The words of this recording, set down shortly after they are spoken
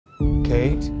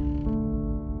Kate?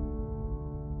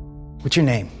 What's your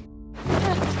name?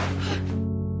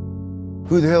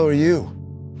 Who the hell are you?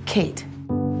 Kate.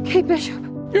 Kate Bishop.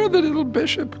 You're the little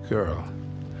Bishop girl.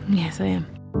 Yes, I am.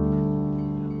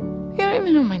 You don't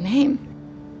even know my name.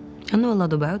 I know a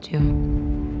lot about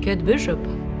you. Kate Bishop.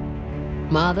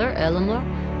 Mother, Eleanor.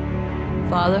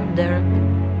 Father, Derek.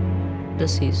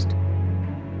 Deceased.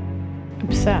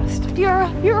 Obsessed. You're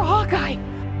a hawkeye.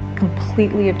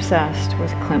 Completely obsessed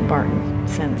with Clint Barton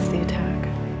since the attack.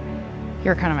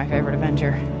 You're kind of my favorite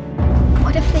Avenger.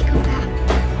 What if they come back?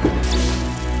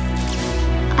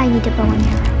 I need a bow and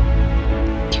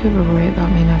arrow. Do you ever worry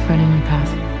about me not finding my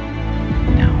path?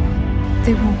 No,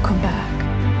 they won't come back.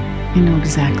 I know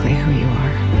exactly who you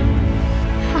are.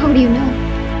 How do you know?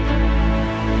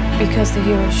 Because the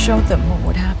heroes showed them what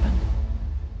would happen.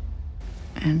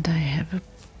 And I have a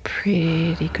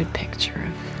pretty good picture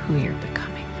of who you're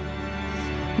becoming.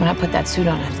 When I put that suit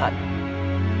on, I thought,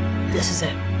 this is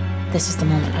it. This is the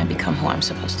moment I become who I'm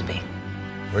supposed to be.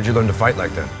 Where'd you learn to fight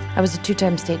like that? I was a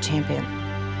 2-time state champion.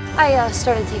 I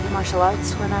started taking martial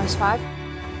arts when I was 5.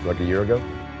 Like a year ago?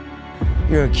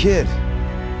 You're a kid.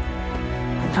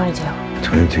 I'm 22.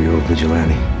 22-year-old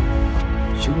vigilante.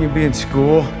 Shouldn't you be in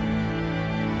school?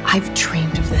 I've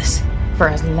dreamed of this for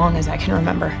as long as I can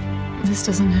remember. This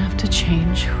doesn't have to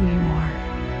change who you are.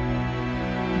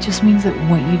 It just means that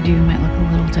what you do might look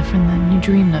a little different than you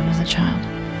dreamed of as a child.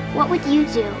 What would you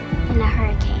do in a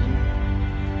hurricane?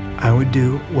 I would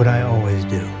do what I always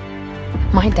do.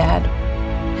 My dad,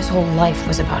 his whole life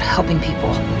was about helping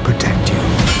people. Protect you.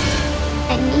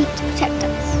 I need to protect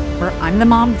us. Where I'm the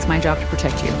mom, it's my job to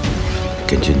protect you.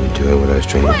 Continue doing what I was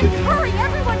trained to do. Hurry,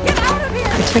 everyone, get out of here!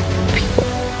 Protect people.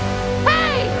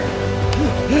 Hey!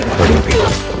 Hurting people.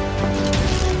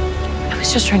 I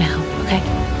was just trying to help, okay?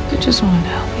 I just wanted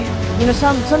to help you. You know,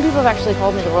 some people have actually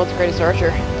called me the world's greatest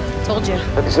archer. Told you.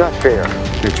 But it's not fair.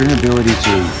 Your inability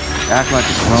to act like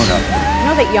a grown-up You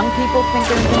know that young people think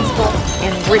they're invincible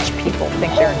and rich people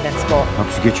think they're invincible.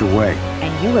 helps you get your way.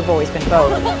 And you have always been both.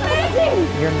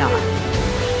 You're not.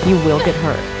 You will get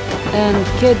hurt. And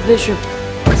Kate Bishop,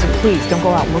 So please, don't go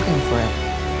out looking for it.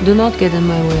 do not get in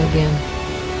my way again.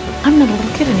 I'm not a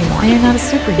little kid anymore, and you're not a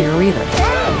superhero either.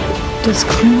 Does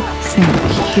Clint think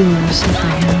you were a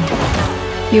superhero?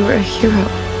 You were a hero.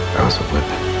 I was a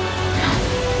weapon.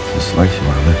 This life you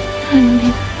want to live. I don't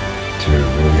either. To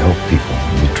really help people.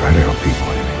 You try to help people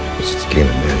anyway. It's just a game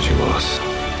of manage you lost.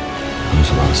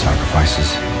 There's a lot of sacrifices.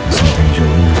 And some things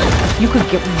you'll lose. You could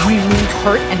get really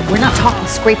hurt, and we're not talking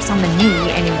scrapes on the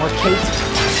knee anymore, Kate.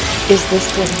 Is this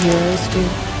what heroes do?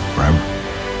 Forever.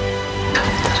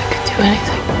 That I could do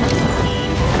anything.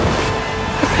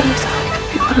 I bet you thought I could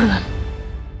be one of them.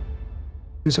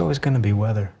 There's always going to be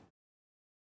weather.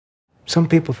 Some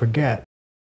people forget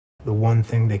the one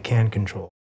thing they can control.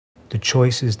 The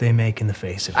choices they make in the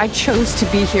face of it. I chose to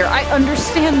be here. I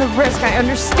understand the risk. I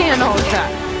understand all of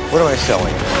that. What am I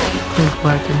selling? Clint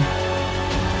Barton.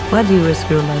 Why do you risk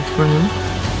your life for him?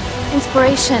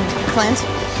 Inspiration, Clint.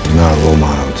 I'm not a role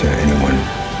model to anyone.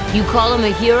 You call him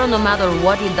a hero no matter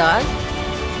what he does?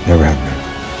 Never have been.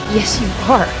 Yes, you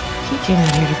are. He came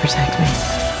out here to protect me.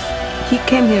 He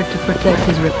came here to protect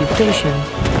his reputation.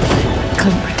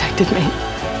 Clint protected me.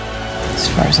 As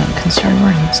far as I'm concerned,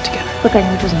 we're in this together. Look, I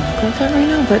know it doesn't look like that right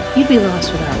now, but you'd be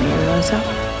lost without me. You realize that?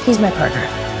 He's my partner.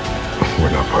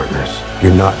 We're not partners.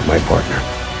 You're not my partner.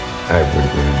 I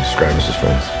wouldn't really describe us as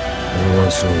friends. Every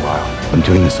once in a while, I'm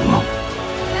doing this alone.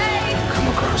 You come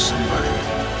across somebody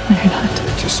No, you're not.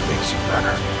 that just makes you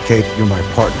better. Kate, you're my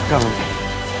partner. Come.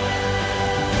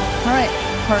 All right,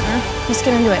 partner. Let's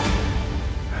get into it.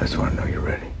 I just want to know you're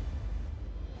ready.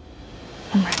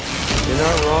 I'm ready. You're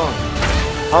not wrong.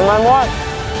 On my mark.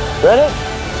 Ready?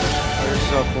 Call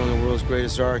yourself one of the world's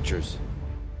greatest archers.